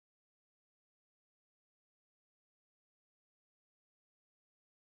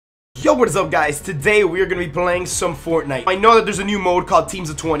Yo, what is up, guys? Today we are going to be playing some Fortnite. I know that there's a new mode called Teams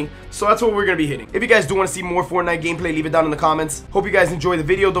of 20, so that's what we're going to be hitting. If you guys do want to see more Fortnite gameplay, leave it down in the comments. Hope you guys enjoy the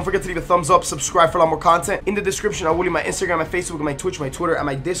video. Don't forget to leave a thumbs up, subscribe for a lot more content. In the description, I will leave my Instagram, my Facebook, my Twitch, my Twitter, and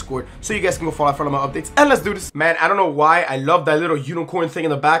my Discord, so you guys can go follow for all my updates. And let's do this. Man, I don't know why I love that little unicorn thing in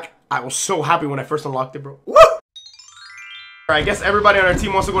the back. I was so happy when I first unlocked it, bro. Woo! I guess everybody on our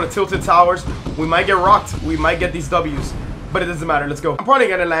team wants to go to Tilted Towers. We might get rocked. We might get these W's. But it doesn't matter. Let's go. I'm probably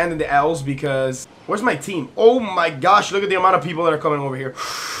going to land in the L's because... Where's my team? Oh my gosh. Look at the amount of people that are coming over here.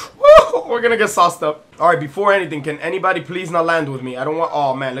 Woo! We're going to get sauced up. Alright, before anything, can anybody please not land with me? I don't want...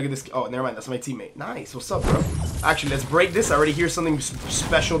 Oh, man. Look at this. Oh, never mind. That's my teammate. Nice. What's up, bro? Actually, let's break this. I already hear something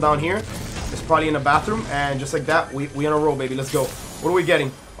special down here. It's probably in the bathroom. And just like that, we on a roll, baby. Let's go. What are we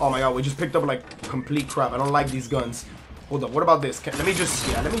getting? Oh my god. We just picked up, like, complete crap. I don't like these guns. Hold up, what about this? Let me just,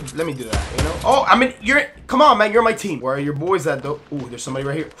 yeah, let me do that, you know? Oh, I mean, come on, man, you're my team. Where are your boys at, though? Ooh, there's somebody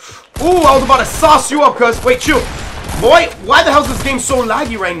right here. Ooh, I was about to sauce you up, cuz. Wait, chill. Boy, why the hell is this game so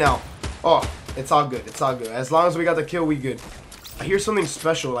laggy right now? Oh, it's all good, it's all good. As long as we got the kill, we good. I hear something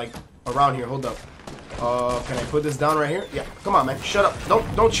special, like, around here. Hold up. Can I put this down right here? Yeah, come on, man, shut up.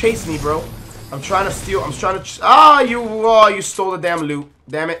 Don't chase me, bro. I'm trying to steal, you stole the damn loot.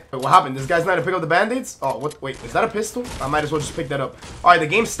 Damn it. Wait, what happened? This guy's not to pick up the band-aids? Oh, what? Wait, is that a pistol? I might as well just pick that up. Alright, the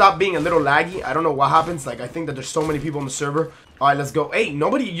game stopped being a little laggy. I don't know what happens. Like, I think that there's so many people on the server. Alright, let's go. Hey,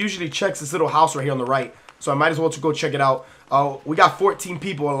 nobody usually checks this little house right here on the right. So I might as well just go check it out. We got 14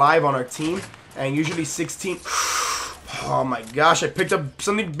 people alive on our team. And usually 16... Oh my gosh, I picked up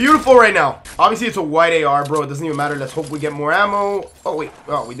something beautiful right now. Obviously, it's a white AR, bro. It doesn't even matter. Let's hope we get more ammo. Oh, wait.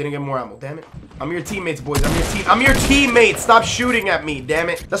 Oh, we didn't get more ammo. Damn it. I'm your teammates, boys. I'm your teammates. Stop shooting at me. Damn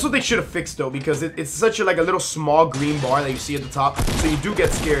it. That's what they should have fixed, though, because it's such a, like, a little small green bar that you see at the top. So you do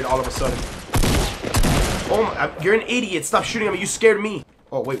get scared all of a sudden. Oh, my, you're an idiot. Stop shooting at me. You scared me.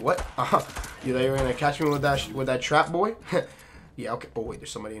 Oh, wait, what? You thought you were going to catch me with that trap, boy? Yeah, okay. Oh, wait,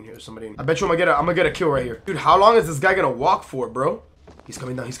 there's somebody in here. There's somebody in here. I bet you I'm gonna get a kill right here. Dude, how long is this guy gonna walk for, bro? He's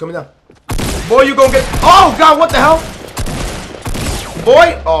coming down. He's coming down. Boy, you gonna get... Oh, God, what the hell?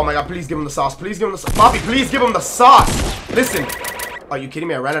 Boy. Oh, my God. Please give him the sauce. Please give him the sauce. Poppy, please give him the sauce. Listen. Are you kidding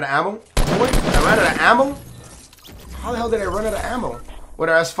me? I ran out of ammo? Boy, I ran out of ammo? How the hell did I run out of ammo?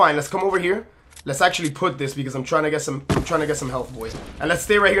 Whatever, that's fine. Let's come over here. Let's actually put this because I'm trying to get some health, boys. And let's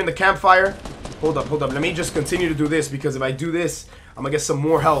stay right here in the campfire. Hold up. Let me just continue to do this because if I do this, I'm gonna get some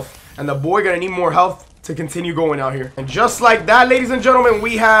more health. And the boy gonna need more health to continue going out here. And just like that, ladies and gentlemen,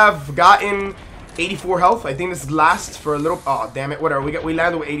 we have gotten 84 health. I think this lasts for a little... Oh, damn it. Whatever. We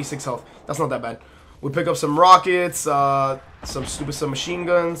landed with 86 health. That's not that bad. We pick up some rockets, some machine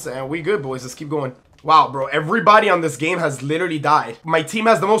guns, and we good, boys. Let's keep going. Wow, bro. Everybody on this game has literally died. My team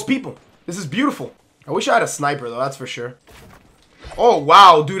has the most people. This is beautiful. I wish I had a sniper, though. That's for sure. Oh,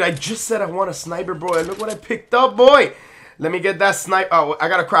 wow, dude, I just said I want a sniper, bro, and look what I picked up, boy. Let me get that sniper. Oh, I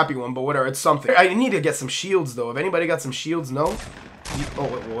got a crappy one, but whatever, it's something. I need to get some shields, though. If anybody got some shields, no? Oh,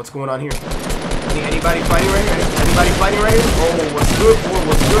 wait, what's going on here? Anybody fighting right here? Anybody fighting right here? Oh, what's good, boy,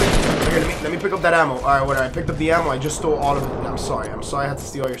 what's good? Here, let me pick up that ammo. All right, whatever, I picked up the ammo. I just stole all of it. I'm sorry I had to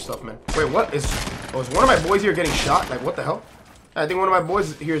steal all your stuff, man. Wait, what is... Oh, is one of my boys here getting shot? Like, what the hell? I think one of my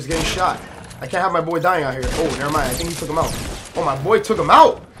boys here is getting shot. I can't have my boy dying out here. Oh, never mind. I think he took him out. Oh, my boy took him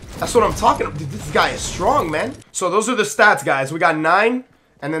out. That's what I'm talking about. Dude, this guy is strong, man. So those are the stats, guys. We got 9,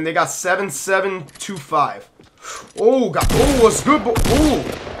 and then they got 7, 7, 2, 5. Oh, God. Oh, what's good, boy?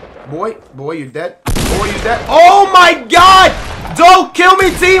 Oh, boy, you dead? Boy, you dead? Oh, my God. Don't kill me,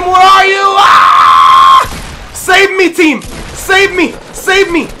 team. Where are you? Ah! Save me, team. Save me. Save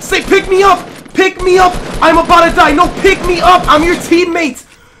me. Pick me up. Pick me up. I'm about to die. No, pick me up. I'm your teammate.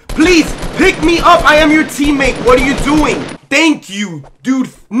 Please, pick me up. I am your teammate. What are you doing? Thank you, dude.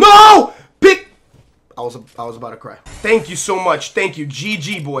 No! I was about to cry. Thank you so much. Thank you.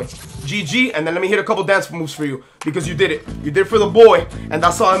 GG, boy. GG. And then let me hit a couple dance moves for you. Because you did it. You did it for the boy. And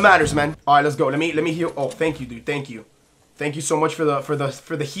that's all that matters, man. Alright, let's go. Let me heal. Oh, thank you, dude. Thank you. Thank you so much for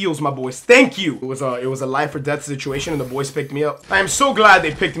the heals, my boys. Thank you. It was a life or death situation, and the boys picked me up. I am so glad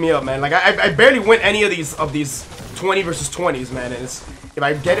they picked me up, man. Like I barely win any of these 20 versus 20s, man. And if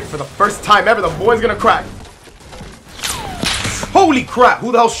I get it for the first time ever, the boy's gonna crack. Holy crap!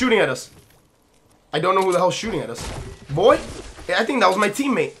 Who the hell's shooting at us? I don't know who the hell's shooting at us. Boy, I think that was my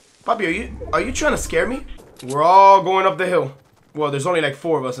teammate. Poppy, are you trying to scare me? We're all going up the hill. Well, there's only like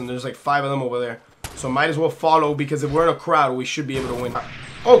 4 of us, and there's like 5 of them over there. So might as well follow, because if we're in a crowd, we should be able to win.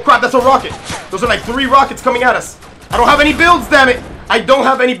 Oh, crap, that's a rocket. Those are like 3 rockets coming at us. I don't have any builds, damn it. I don't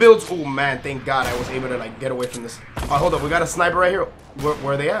have any builds. Oh, man, thank God I was able to, like, get away from this. Oh, hold up, we got a sniper right here.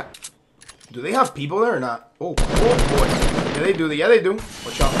 Where are they at? Do they have people there or not? Oh, oh boy. Yeah, they do. Yeah, they do.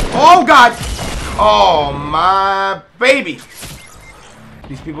 Watch out. Oh, God. Oh, my baby.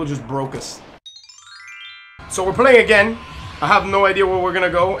 These people just broke us. So we're playing again. I have no idea where we're going to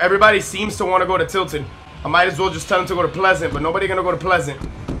go. Everybody seems to want to go to Tilted. I might as well just tell them to go to Pleasant, but nobody going to go to Pleasant.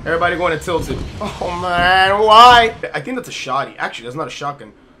 Everybody going to Tilted. Oh, man. Why? I think that's a shotty. Actually, that's not a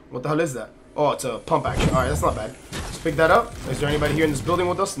shotgun. What the hell is that? Oh, it's a pump action. All right, that's not bad. Let's pick that up. Is there anybody here in this building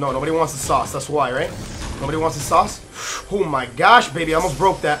with us? No, nobody wants the sauce. That's why, right? Nobody wants the sauce? Oh my gosh, baby. I almost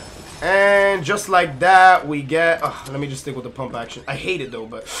broke that. And just like that, we get... let me just stick with the pump action. I hate it, though,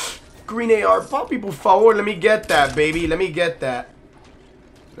 but... Green AR. Papi, por favor. Let me get that, baby. Let me get that.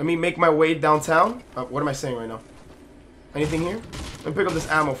 Let me make my way downtown. What am I saying right now? Anything here? Let me pick up this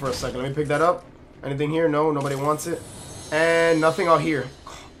ammo for a second. Let me pick that up. Anything here? No, nobody wants it. And nothing out here.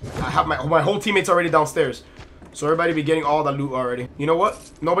 I have my whole teammates already downstairs. So everybody be getting all the loot already. You know what?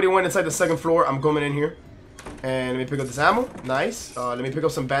 Nobody went inside the second floor. I'm coming in here. And let me pick up this ammo. Nice. Let me pick up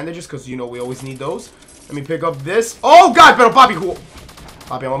some bandages because, you know, we always need those. Let me pick up this. Oh, God. Pero, Papi, cool.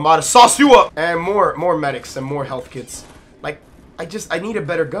 Papi, I'm about to sauce you up. And more medics and more health kits. Like, I need a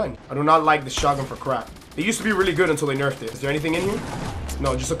better gun. I do not like the shotgun for crap. It used to be really good until they nerfed it. Is there anything in here?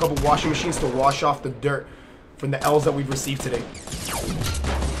 No, just a couple washing machines to wash off the dirt from the L's that we've received today.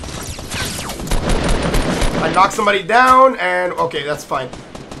 I knocked somebody down, and okay, that's fine.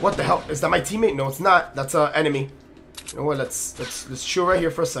 What the hell? Is that my teammate? No, it's not. That's an enemy. You know what? Let's chill right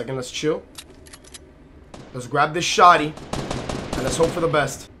here for a second. Let's chill. Let's grab this shotty, and let's hope for the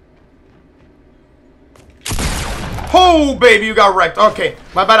best. Oh, baby, you got wrecked. Okay,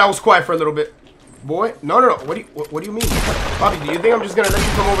 my bad. I was quiet for a little bit. Boy, no. What do you mean, Bobby? Do you think I'm just gonna let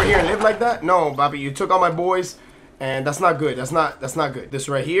you come over here and live like that? No, Bobby. You took all my boys. And that's not good. That's not good. This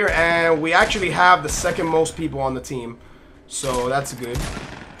right here, and we actually have the second most people on the team, so that's good.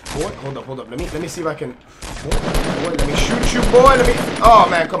 Boy, hold up. Let me see if I can. Boy, let me shoot you, boy. Let me. Oh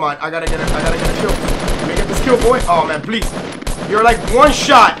man, come on. I gotta get a kill. Let me get this kill, boy. Oh man, please. You're like one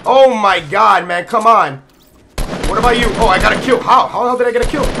shot. Oh my God, man, come on. What about you? Oh, I got a kill. How the hell did I get a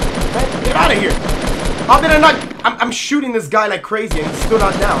kill? Man, get out of here. How did I not? I'm shooting this guy like crazy, and he's still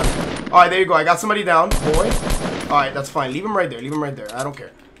not down. All right, there you go. I got somebody down, boy. Alright, that's fine. Leave him right there. Leave him right there. I don't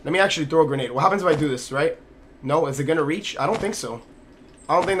care. Let me actually throw a grenade. What happens if I do this, right? No, is it gonna reach? I don't think so.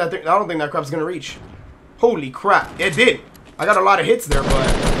 I don't think that crap's gonna reach. Holy crap. It did. I got a lot of hits there, but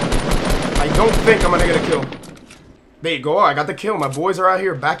I don't think I'm gonna get a kill. There you go. I got the kill. My boys are out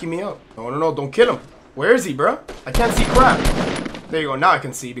here backing me up. No. Don't kill him. Where is he, bro? I can't see crap. There you go. Now I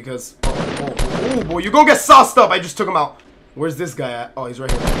can see because... Oh, boy. You're gonna get sauced up. I just took him out. Where's this guy at? Oh, he's right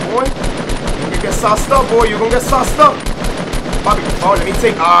here. Boy. You're gonna get sauced up, boy. You're gonna get sauced up. Bobby, oh, let me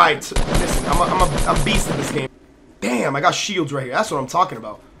take. Alright. Listen, I'm a beast in this game. Damn, I got shields right here. That's what I'm talking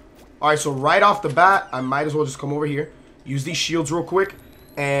about. Alright, so right off the bat, I might as well just come over here, use these shields real quick,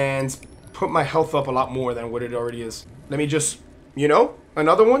 and put my health up a lot more than what it already is. Let me just, you know,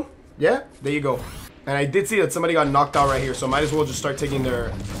 another one. Yeah, there you go. And I did see that somebody got knocked out right here, so I might as well just start taking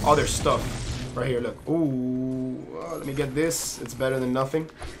all their stuff. Right here, look. Ooh, let me get this. It's better than nothing.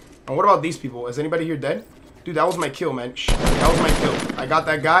 And what about these people? Is anybody here dead? Dude, that was my kill, man. That was my kill. I got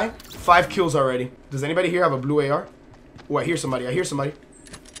that guy. 5 kills already. Does anybody here have a blue AR? Oh, I hear somebody.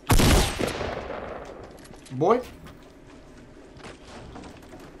 Boy.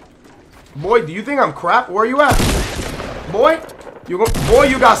 Boy, do you think I'm crap? Where are you at? Boy,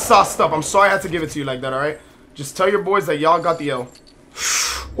 you got sauced up. I'm sorry I had to give it to you like that, alright? Just tell your boys that y'all got the L.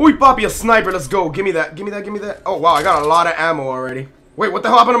 Ooh, Poppy, a sniper. Let's go. Give me that. Oh, wow. I got a lot of ammo already. Wait, what the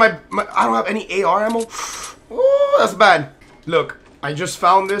hell happened to my... I don't have any AR ammo? Oh, that's bad. Look, I just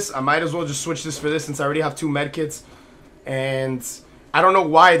found this. I might as well just switch this for this since I already have 2 medkits. And I don't know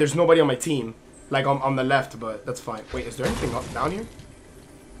why there's nobody on my team. Like on the left, but that's fine. Wait, is there anything up down here?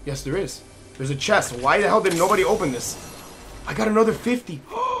 Yes, there is. There's a chest. Why the hell did nobody open this? I got another 50.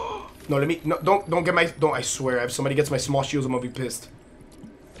 No, don't get my... I swear, if somebody gets my small shields, I'm gonna be pissed.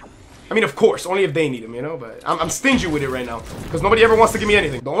 I mean, of course, only if they need them, you know, but I'm stingy with it right now because nobody ever wants to give me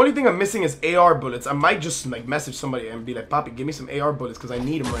anything. The only thing I'm missing is AR bullets. I might just like message somebody and be like, Poppy, give me some AR bullets because I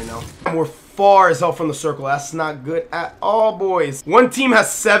need them right now. We're far as hell from the circle. That's not good at all, boys. One team has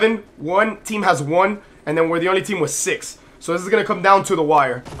 7, one team has 1, and then we're the only team with 6. So this is going to come down to the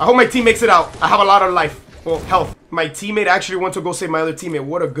wire. I hope my team makes it out. I have a lot of life. Well, health. My teammate actually went to go save my other teammate.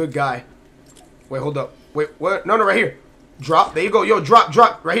 What a good guy. Wait, hold up. Wait, what? No, right here. Drop. There you go. Yo,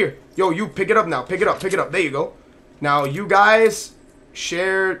 drop. Right here. Yo, you pick it up now. Pick it up. There you go. Now, you guys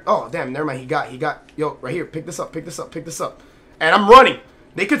shared. Oh, damn. Never mind. He got. Yo, right here. Pick this up. And I'm running.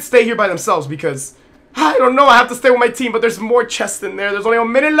 They could stay here by themselves because I don't know. I have to stay with my team, but there's more chests in there. There's only a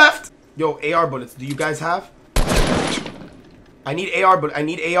minute left. Yo, AR bullets. Do you guys have? I need AR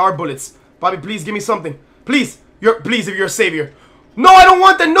bullets. Bobby, please give me something. Please. Please, if you're a savior. No, I don't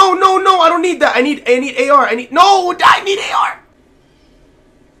want that. No, no, no. I don't need that. I need AR. I need AR.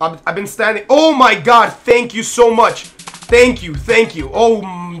 I've been standing. Oh my God. Thank you so much. Thank you. Thank you.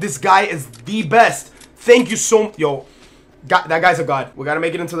 Oh, this guy is the best. Thank you so. Yo, that guy's a god. We got to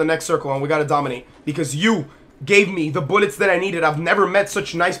make it into the next circle and we got to dominate. Because you gave me the bullets that I needed. I've never met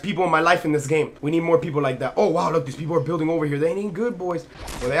such nice people in my life in this game. We need more people like that. Oh, wow. Look, these people are building over here. They ain't good, boys.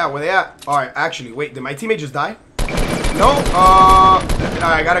 Where they at? Where they at? All right. Actually, wait. Did my teammate just die? No. All right.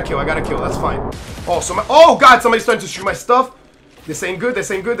 I got to kill. I got to kill. That's fine. Oh, oh, God. Somebody's starting to shoot my stuff. This ain't good. This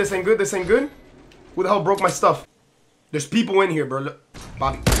ain't good. This ain't good. This ain't good. Who the hell broke my stuff? There's people in here, bro. Look.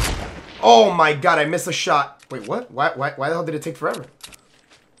 Bobby. Oh, my God. I missed a shot. Wait, what? Why the hell did it take forever?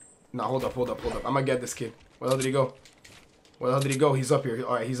 Nah, hold up. I'm gonna get this kid. Where the hell did he go? Where the hell did he go? He's up here.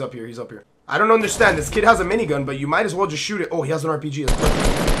 Alright, he's up here. He's up here. I don't understand. This kid has a minigun, but you might as well just shoot it. Oh, he has an RPG.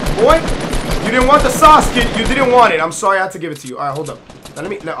 Boy, you didn't want the sauce, kid. You didn't want it. I'm sorry I had to give it to you. Alright, hold up. Now let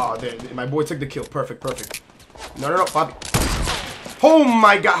me... Oh, there. My boy took the kill. Perfect, perfect. No, Bobby. Oh,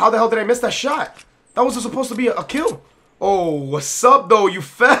 my God. How the hell did I miss that shot? That wasn't supposed to be a kill. Oh, what's up, though? You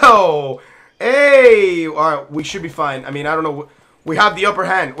fell. Hey. Alright, we should be fine. I mean, I don't know... We have the upper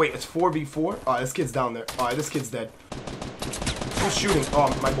hand. Wait, it's 4v4? Oh, this kid's down there. Alright, this kid's dead. Who's shooting? Oh,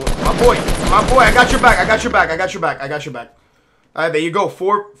 my boy. My boy, I got your back. Alright, there you go.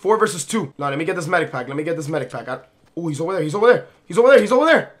 Four versus 2. No, let me get this medic pack. Oh, he's over there.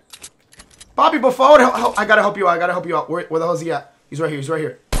 Bobby, before I gotta help you out. Where the hell is he at? He's right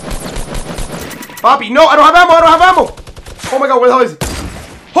here. Bobby, no, I don't have ammo. Oh my God, where the hell is he?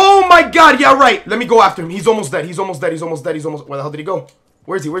 Oh my God, yeah, right. Let me go after him. He's almost dead. Where the hell did he go?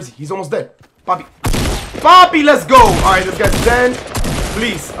 Where is he? He's almost dead. Bobby, let's go. All right, this guy's dead.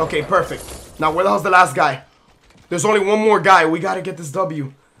 Please. Okay, perfect. Now, where the hell's the last guy? There's only one more guy. We gotta get this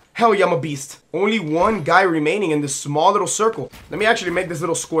W. Hell yeah, I'm a beast. Only one guy remaining in this small little circle. Let me actually make this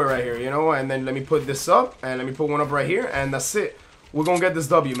little square right here, you know? And then let me put this up. And let me put one up right here. And that's it. We're gonna get this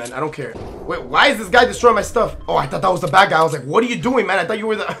W, man. I don't care. Wait, why is this guy destroying my stuff? Oh, I thought that was the bad guy. I was like, what are you doing, man? I thought you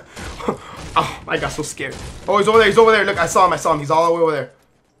were the... Oh, I got so scared. Oh, he's over there. Look, I saw him. He's all the way over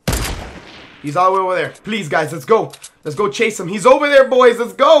there. Please, guys, let's go. Let's go chase him. He's over there, boys.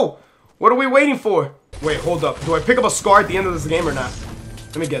 Let's go. What are we waiting for? Wait, hold up. Do I pick up a scar at the end of this game or not?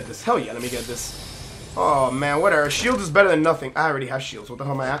 Let me get this. Hell yeah, let me get this. Oh, man, whatever. Shield is better than nothing. I already have shields. What the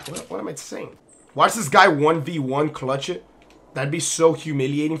hell am I at? What am I saying? Watch this guy 1v1 clutch it. That'd be so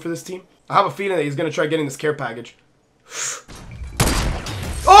humiliating for this team. I have a feeling that he's going to try getting this care package.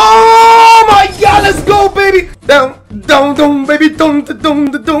 Oh my God, let's go, baby. Down, baby,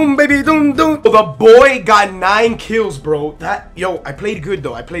 baby, The boy got 9 kills, bro. Yo, I played good,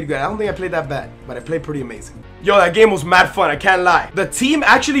 though. I don't think I played that bad, but I played pretty amazing. Yo, that game was mad fun. I can't lie. The team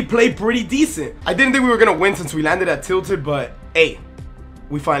actually played pretty decent. I didn't think we were going to win since we landed at Tilted, but hey.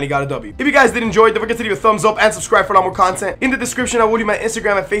 We finally got a W. If you guys did enjoy, don't forget to leave a thumbs up and subscribe for a lot more content. In the description, I will leave my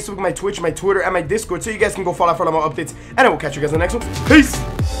Instagram, my Facebook, my Twitch, my Twitter, and my Discord, so you guys can go follow for a lot more updates. And I will catch you guys in the next one. Peace!